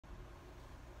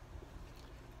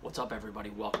What's up,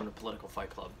 everybody? Welcome to Political Fight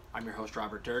Club. I'm your host,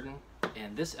 Robert Durden,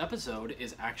 and this episode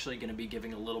is actually going to be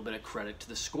giving a little bit of credit to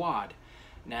the squad.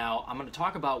 Now, I'm going to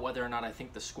talk about whether or not I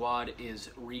think the squad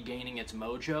is regaining its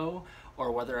mojo,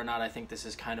 or whether or not I think this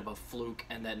is kind of a fluke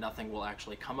and that nothing will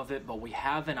actually come of it, but we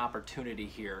have an opportunity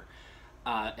here.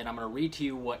 And I'm going to read to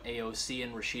you what AOC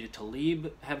and Rashida Tlaib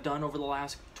have done over the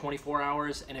last 24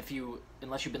 hours, and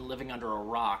unless you've been living under a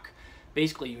rock,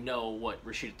 basically you know what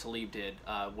Rashida Tlaib did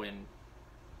when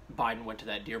Biden went to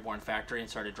that Dearborn factory and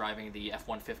started driving the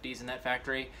F-150s in that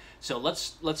factory. So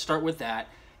let's start with that,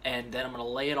 and then I'm going to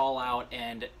lay it all out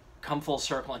and come full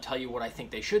circle and tell you what I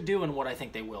think they should do and what I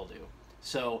think they will do.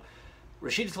 So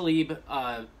Rashida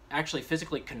Tlaib actually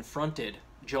physically confronted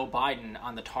Joe Biden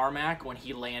on the tarmac when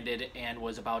he landed and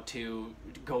was about to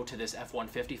go to this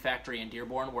F-150 factory in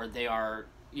Dearborn, where they are,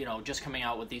 just coming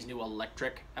out with these new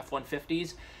electric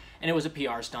F-150s. And it was a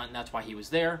PR stunt, and that's why he was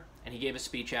there. And he gave a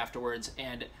speech afterwards.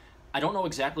 And I don't know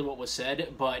exactly what was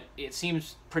said, but it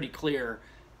seems pretty clear.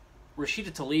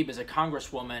 Rashida Tlaib is a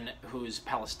congresswoman who's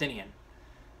Palestinian.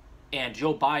 And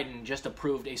Joe Biden just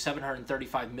approved a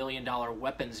 $735 million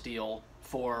weapons deal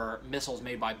for missiles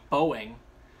made by Boeing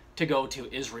to go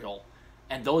to Israel.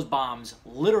 And those bombs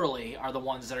literally are the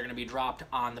ones that are going to be dropped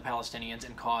on the Palestinians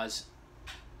and cause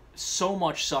so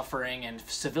much suffering and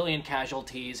civilian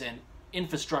casualties and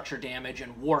infrastructure damage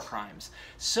and war crimes.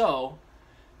 So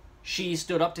she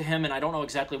stood up to him, and I don't know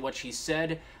exactly what she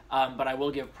said, but I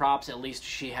will give props. At least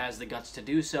she has the guts to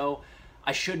do so.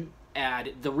 I should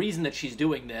add, the reason that she's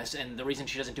doing this and the reason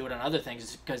she doesn't do it on other things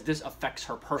is because this affects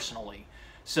her personally.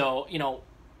 So,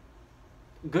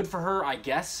 good for her, I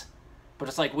guess. But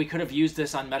it's like, we could have used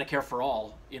this on Medicare for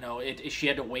All. She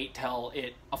had to wait till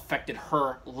it affected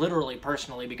her literally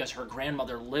personally, because her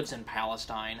grandmother lives in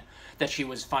Palestine, that she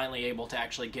was finally able to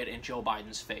actually get in Joe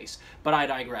Biden's face. But I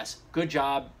digress. Good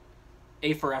job.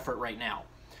 A for effort right now.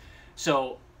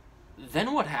 So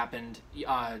then what happened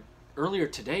earlier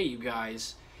today, you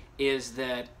guys, is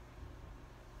that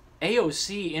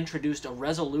AOC introduced a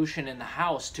resolution in the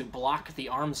House to block the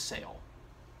arms sale.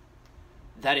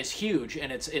 That is huge,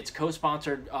 and it's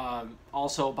co-sponsored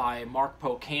also by Mark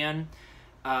Pocan,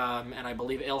 and I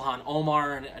believe Ilhan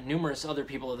Omar and numerous other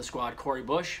people of the squad, Cori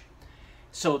Bush.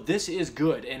 So this is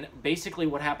good, and basically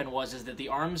what happened is that the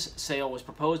arms sale was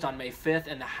proposed on May 5th,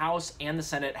 and the House and the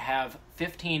Senate have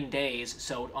 15 days,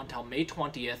 so until May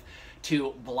 20th,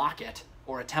 to block it,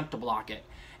 or attempt to block it.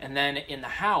 And then in the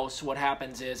House, what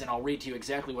happens is, and I'll read to you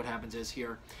exactly what happens is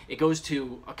here, it goes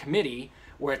to a committee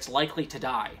where it's likely to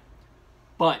die.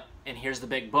 But, and here's the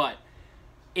big but,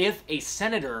 if a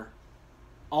senator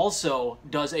also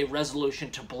does a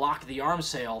resolution to block the arms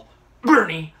sale,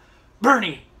 Bernie,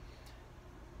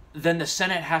 then the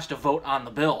Senate has to vote on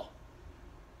the bill.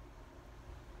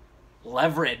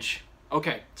 Leverage.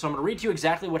 Okay, so I'm going to read to you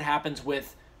exactly what happens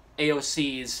with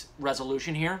AOC's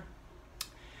resolution here.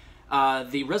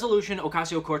 The resolution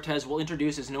Ocasio-Cortez will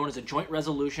introduce is known as a joint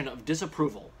resolution of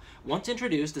disapproval. Once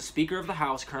introduced, the Speaker of the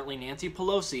House, currently Nancy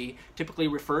Pelosi, typically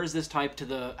refers this type to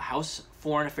the House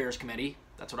Foreign Affairs Committee,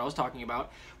 that's what I was talking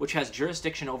about, which has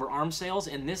jurisdiction over arms sales.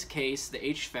 In this case, the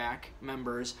HFAC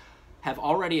members have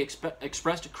already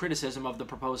expressed criticism of the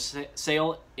proposed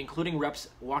sale, including Reps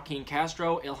Joaquin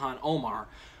Castro, Ilhan Omar,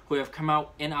 who have come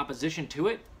out in opposition to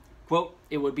it. Quote,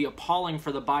 "It would be appalling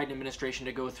for the Biden administration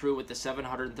to go through with the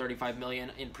 $735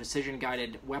 million in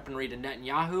precision-guided weaponry to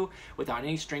Netanyahu without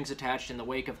any strings attached in the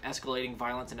wake of escalating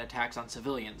violence and attacks on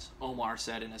civilians," Omar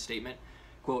said in a statement.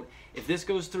 Quote, "If this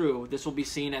goes through, this will be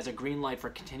seen as a green light for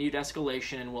continued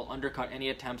escalation and will undercut any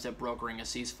attempts at brokering a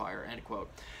ceasefire," end quote.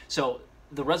 So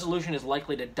the resolution is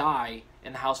likely to die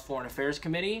in the House Foreign Affairs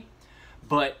Committee,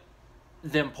 but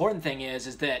the important thing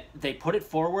is that they put it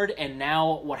forward, and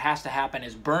now what has to happen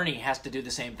is Bernie has to do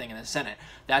the same thing in the Senate.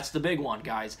 That's the big one,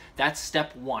 guys. That's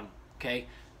step one, okay?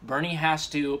 Bernie has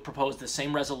to propose the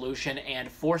same resolution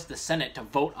and force the Senate to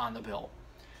vote on the bill.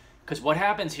 Because what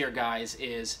happens here, guys,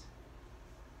 is,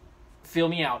 feel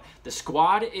me out, the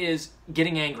squad is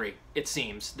getting angry, it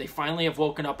seems. They finally have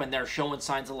woken up and they're showing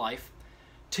signs of life.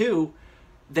 Two,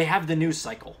 they have the news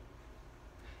cycle.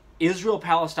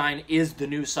 Israel-Palestine is the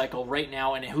news cycle right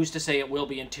now, and who's to say it will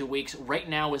be in 2 weeks? Right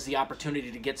now is the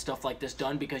opportunity to get stuff like this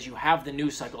done, because you have the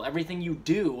news cycle. Everything you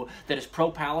do that is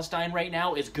pro-Palestine right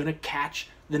now is going to catch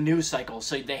the news cycle.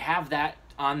 So they have that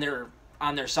on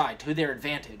their side, to their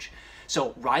advantage.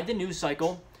 So ride the news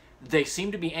cycle. They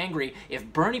seem to be angry.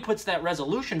 If Bernie puts that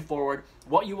resolution forward,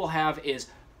 what you will have is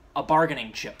a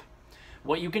bargaining chip.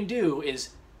 What you can do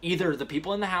is, either the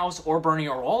people in the House or Bernie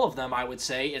or all of them, I would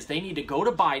say, is they need to go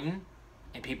to Biden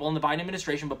and people in the Biden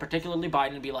administration, but particularly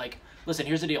Biden, and be like, listen,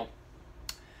 here's the deal.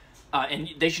 and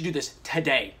they should do this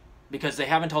today, because they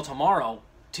have until tomorrow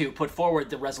to put forward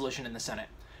the resolution in the Senate.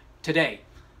 Today,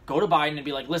 go to Biden and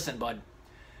be like, listen, bud,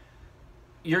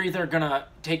 you're either going to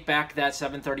take back that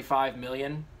 $735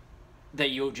 million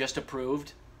that you just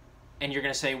approved, and you're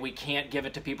going to say we can't give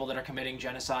it to people that are committing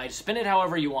genocide. Spin it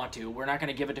however you want to. We're not going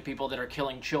to give it to people that are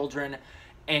killing children,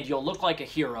 and you'll look like a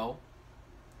hero.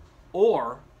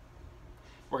 Or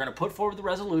we're going to put forward the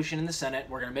resolution in the Senate.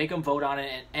 We're going to make them vote on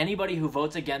it, and anybody who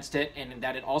votes against it, and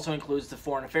that it also includes the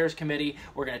Foreign Affairs Committee,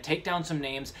 we're going to take down some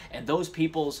names, and those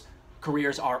people's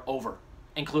careers are over,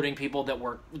 including people that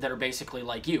are basically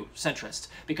like you, centrists,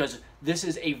 because this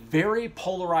is a very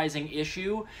polarizing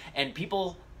issue, and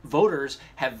voters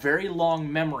have very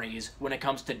long memories when it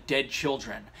comes to dead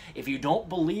children. If you don't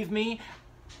believe me,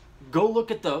 go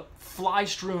look at the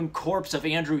fly-strewn corpse of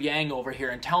Andrew Yang over here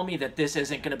and tell me that this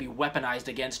isn't going to be weaponized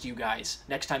against you guys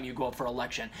next time you go up for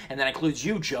election. And that includes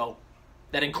you, Joe.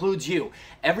 That includes you.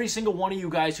 Every single one of you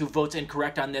guys who votes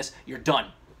incorrect on this, you're done.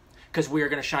 Because we are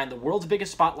going to shine the world's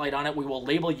biggest spotlight on it. We will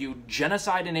label you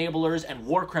genocide enablers and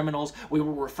war criminals. We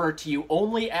will refer to you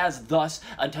only as thus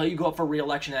until you go up for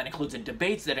re-election. That includes in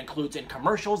debates, that includes in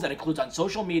commercials, that includes on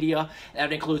social media,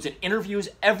 that includes in interviews.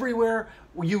 Everywhere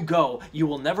you go, you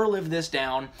will never live this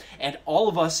down. And all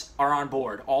of us are on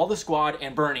board. All the squad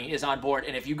and Bernie is on board.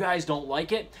 And if you guys don't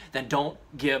like it, then don't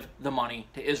give the money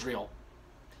to Israel.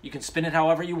 You can spin it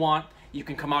however you want. You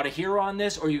can come out a hero on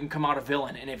this, or you can come out a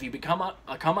villain. And if you come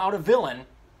out a villain,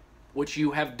 which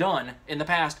you have done in the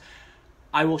past,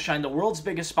 I will shine the world's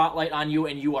biggest spotlight on you,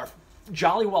 and you are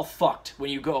jolly well fucked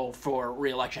when you go for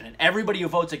re-election. And everybody who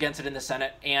votes against it in the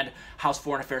Senate and House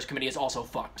Foreign Affairs Committee is also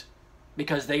fucked,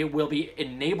 because they will be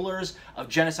enablers of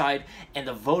genocide, and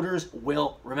the voters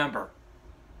will remember.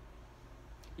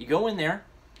 You go in there,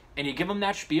 and you give him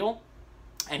that spiel,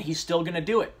 and he's still going to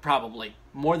do it, probably,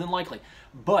 more than likely.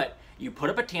 But you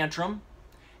put up a tantrum,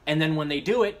 and then when they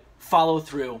do it, follow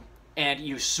through, and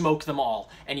you smoke them all,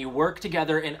 and you work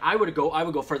together. And I would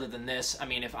go further than this. I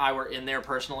mean, if I were in there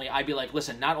personally, I'd be like,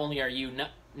 listen, not only are you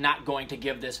not going to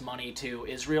give this money to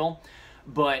Israel,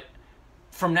 but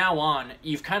from now on,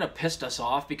 you've kind of pissed us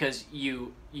off, because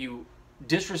you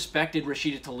disrespected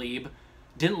Rashida Tlaib,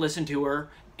 didn't listen to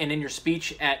her, and in your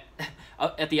speech at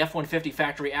the F-150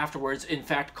 factory afterwards, in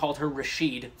fact, called her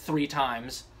Rasheed 3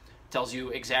 times. Tells you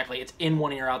exactly, it's in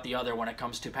one ear out the other when it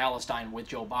comes to Palestine with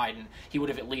Joe Biden. He would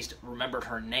have at least remembered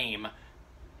her name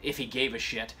if he gave a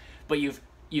shit. But you've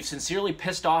sincerely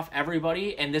pissed off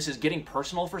everybody, and this is getting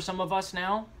personal for some of us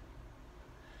now.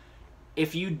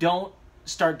 If you don't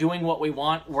start doing what we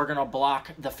want, we're going to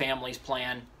block the families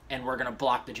plan, and we're going to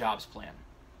block the jobs plan.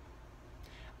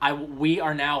 We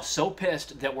are now so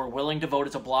pissed that we're willing to vote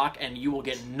as a block, and you will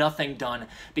get nothing done,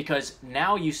 because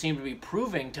now you seem to be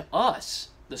proving to us,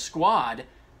 the squad,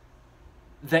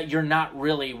 that you're not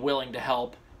really willing to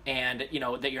help, and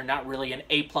that you're not really an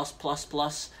A+++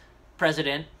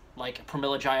 president, like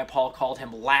Pramila Jayapal called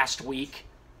him last week.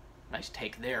 Nice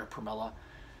take there, Pramila.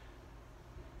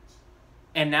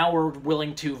 And now we're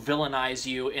willing to villainize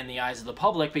you in the eyes of the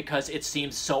public, because it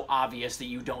seems so obvious that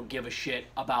you don't give a shit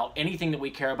about anything that we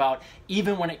care about,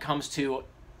 even when it comes to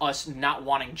us not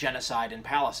wanting genocide in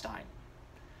Palestine.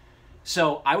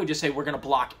 So I would just say we're going to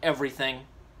block everything.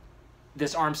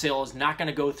 This arms sale is not going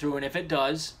to go through, and if it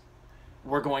does,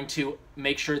 we're going to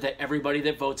make sure that everybody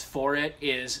that votes for it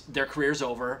their career's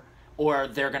over, or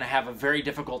they're going to have a very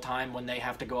difficult time when they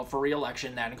have to go up for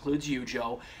re-election. That includes you,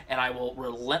 Joe, and I will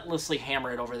relentlessly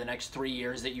hammer it over the next 3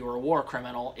 years that you are a war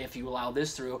criminal if you allow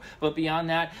this through. But beyond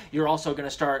that, you're also going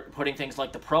to start putting things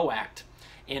like the PRO Act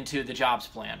into the jobs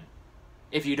plan.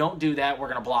 If you don't do that, we're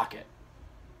going to block it.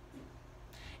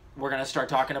 We're going to start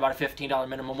talking about a $15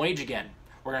 minimum wage again.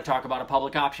 We're going to talk about a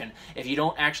public option. If you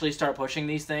don't actually start pushing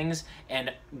these things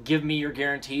and give me your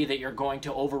guarantee that you're going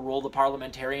to overrule the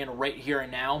parliamentarian right here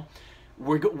and now,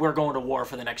 we're going to war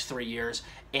for the next 3 years,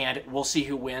 and we'll see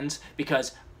who wins,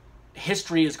 because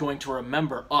history is going to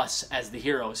remember us as the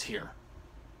heroes here.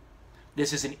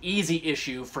 This is an easy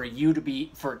issue for you to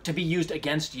be used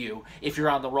against you if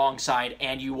you're on the wrong side,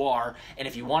 and you are. And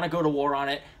if you want to go to war on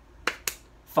it,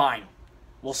 fine.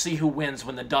 We'll see who wins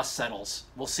when the dust settles.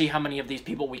 We'll see how many of these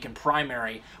people we can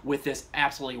primary with this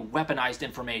absolutely weaponized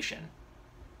information.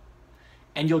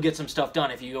 And you'll get some stuff done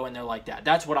if you go in there like that.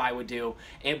 That's what I would do.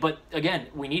 But again,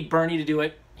 we need Bernie to do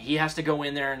it. He has to go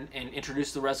in there and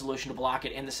introduce the resolution to block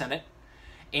it in the Senate.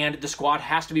 And the squad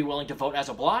has to be willing to vote as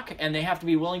a block, and they have to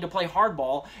be willing to play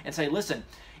hardball and say, listen,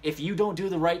 if you don't do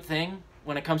the right thing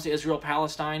when it comes to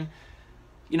Israel-Palestine,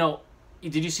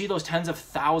 did you see those tens of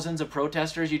thousands of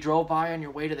protesters you drove by on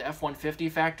your way to the F-150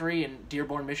 factory in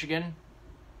Dearborn, Michigan?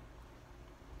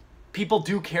 People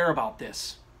do care about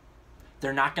this.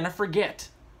 They're not going to forget.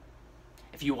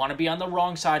 If you want to be on the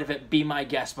wrong side of it, be my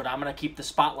guest, but I'm going to keep the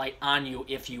spotlight on you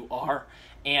if you are.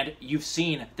 And you've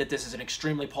seen that this is an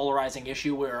extremely polarizing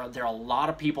issue where there are a lot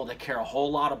of people that care a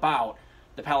whole lot about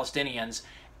the Palestinians,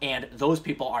 and those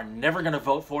people are never going to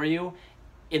vote for you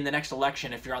in the next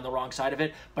election if you're on the wrong side of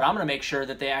it. But I'm going to make sure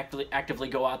that they actively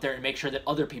go out there and make sure that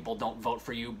other people don't vote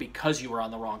for you because you were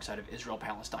on the wrong side of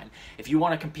Israel-Palestine. If you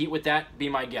want to compete with that, be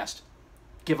my guest.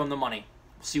 Give them the money.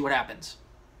 We'll see what happens.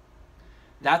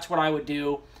 That's what I would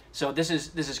do. So this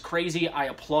is crazy. I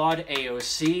applaud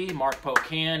AOC, Mark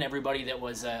Pocan, everybody that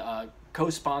was a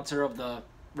co-sponsor of the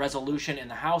resolution in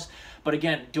the House. But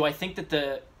again, do I think that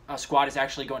the squad is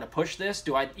actually going to push this?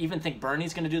 Do I even think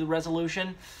Bernie's going to do the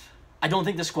resolution? I don't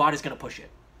think the squad is going to push it.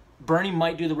 Bernie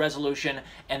might do the resolution,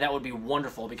 and that would be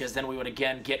wonderful, because then we would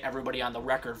again get everybody on the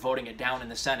record voting it down in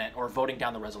the Senate, or voting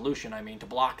down the resolution, I mean, to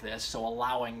block this, so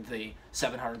allowing the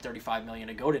 $735 million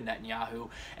to go to Netanyahu,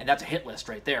 and that's a hit list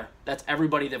right there. That's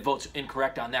everybody that votes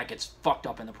incorrect on that gets fucked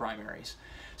up in the primaries.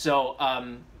 So,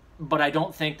 but I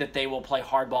don't think that they will play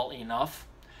hardball enough,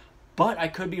 but I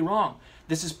could be wrong.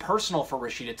 This is personal for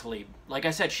Rashida Tlaib. Like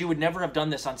I said, she would never have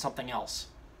done this on something else.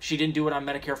 She didn't do it on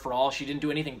Medicare for All. She didn't do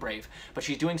anything brave. But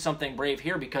she's doing something brave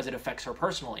here because it affects her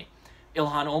personally.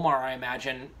 Ilhan Omar, I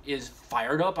imagine, is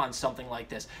fired up on something like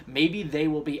this. Maybe they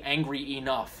will be angry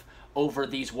enough over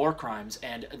these war crimes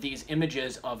and these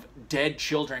images of dead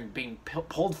children being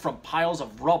pulled from piles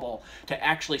of rubble to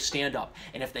actually stand up.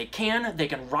 And if they can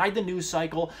ride the news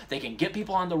cycle. They can get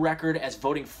people on the record as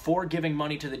voting for giving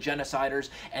money to the genociders.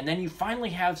 And then you finally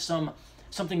have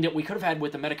something that we could have had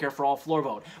with the Medicare for All floor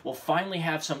vote. We'll finally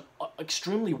have some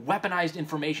extremely weaponized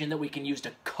information that we can use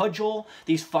to cudgel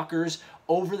these fuckers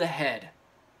over the head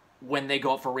when they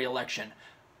go up for re-election.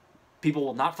 People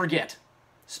will not forget,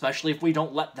 especially if we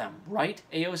don't let them, right,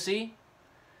 AOC?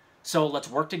 So let's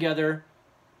work together.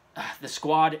 The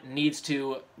squad needs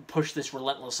to push this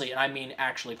relentlessly, and I mean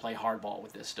actually play hardball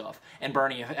with this stuff. And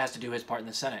Bernie has to do his part in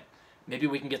the Senate. Maybe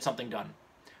we can get something done.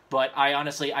 But I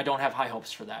honestly don't have high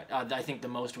hopes for that. I think the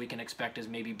most we can expect is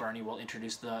maybe Bernie will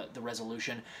introduce the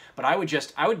resolution. But I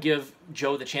would give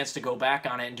Joe the chance to go back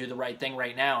on it and do the right thing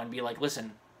right now and be like,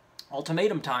 listen,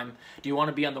 ultimatum time. Do you want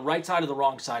to be on the right side or the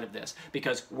wrong side of this?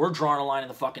 Because we're drawing a line in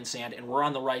the fucking sand and we're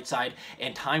on the right side,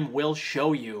 and time will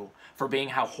show you for being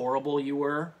how horrible you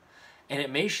were. And it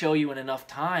may show you in enough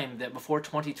time that before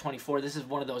 2024, this is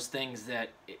one of those things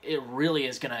that it really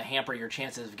is going to hamper your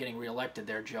chances of getting reelected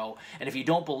there, Joe. And if you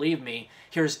don't believe me,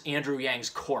 here's Andrew Yang's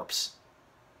corpse.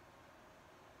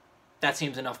 That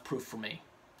seems enough proof for me.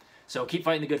 So keep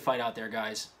fighting the good fight out there,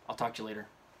 guys. I'll talk to you later.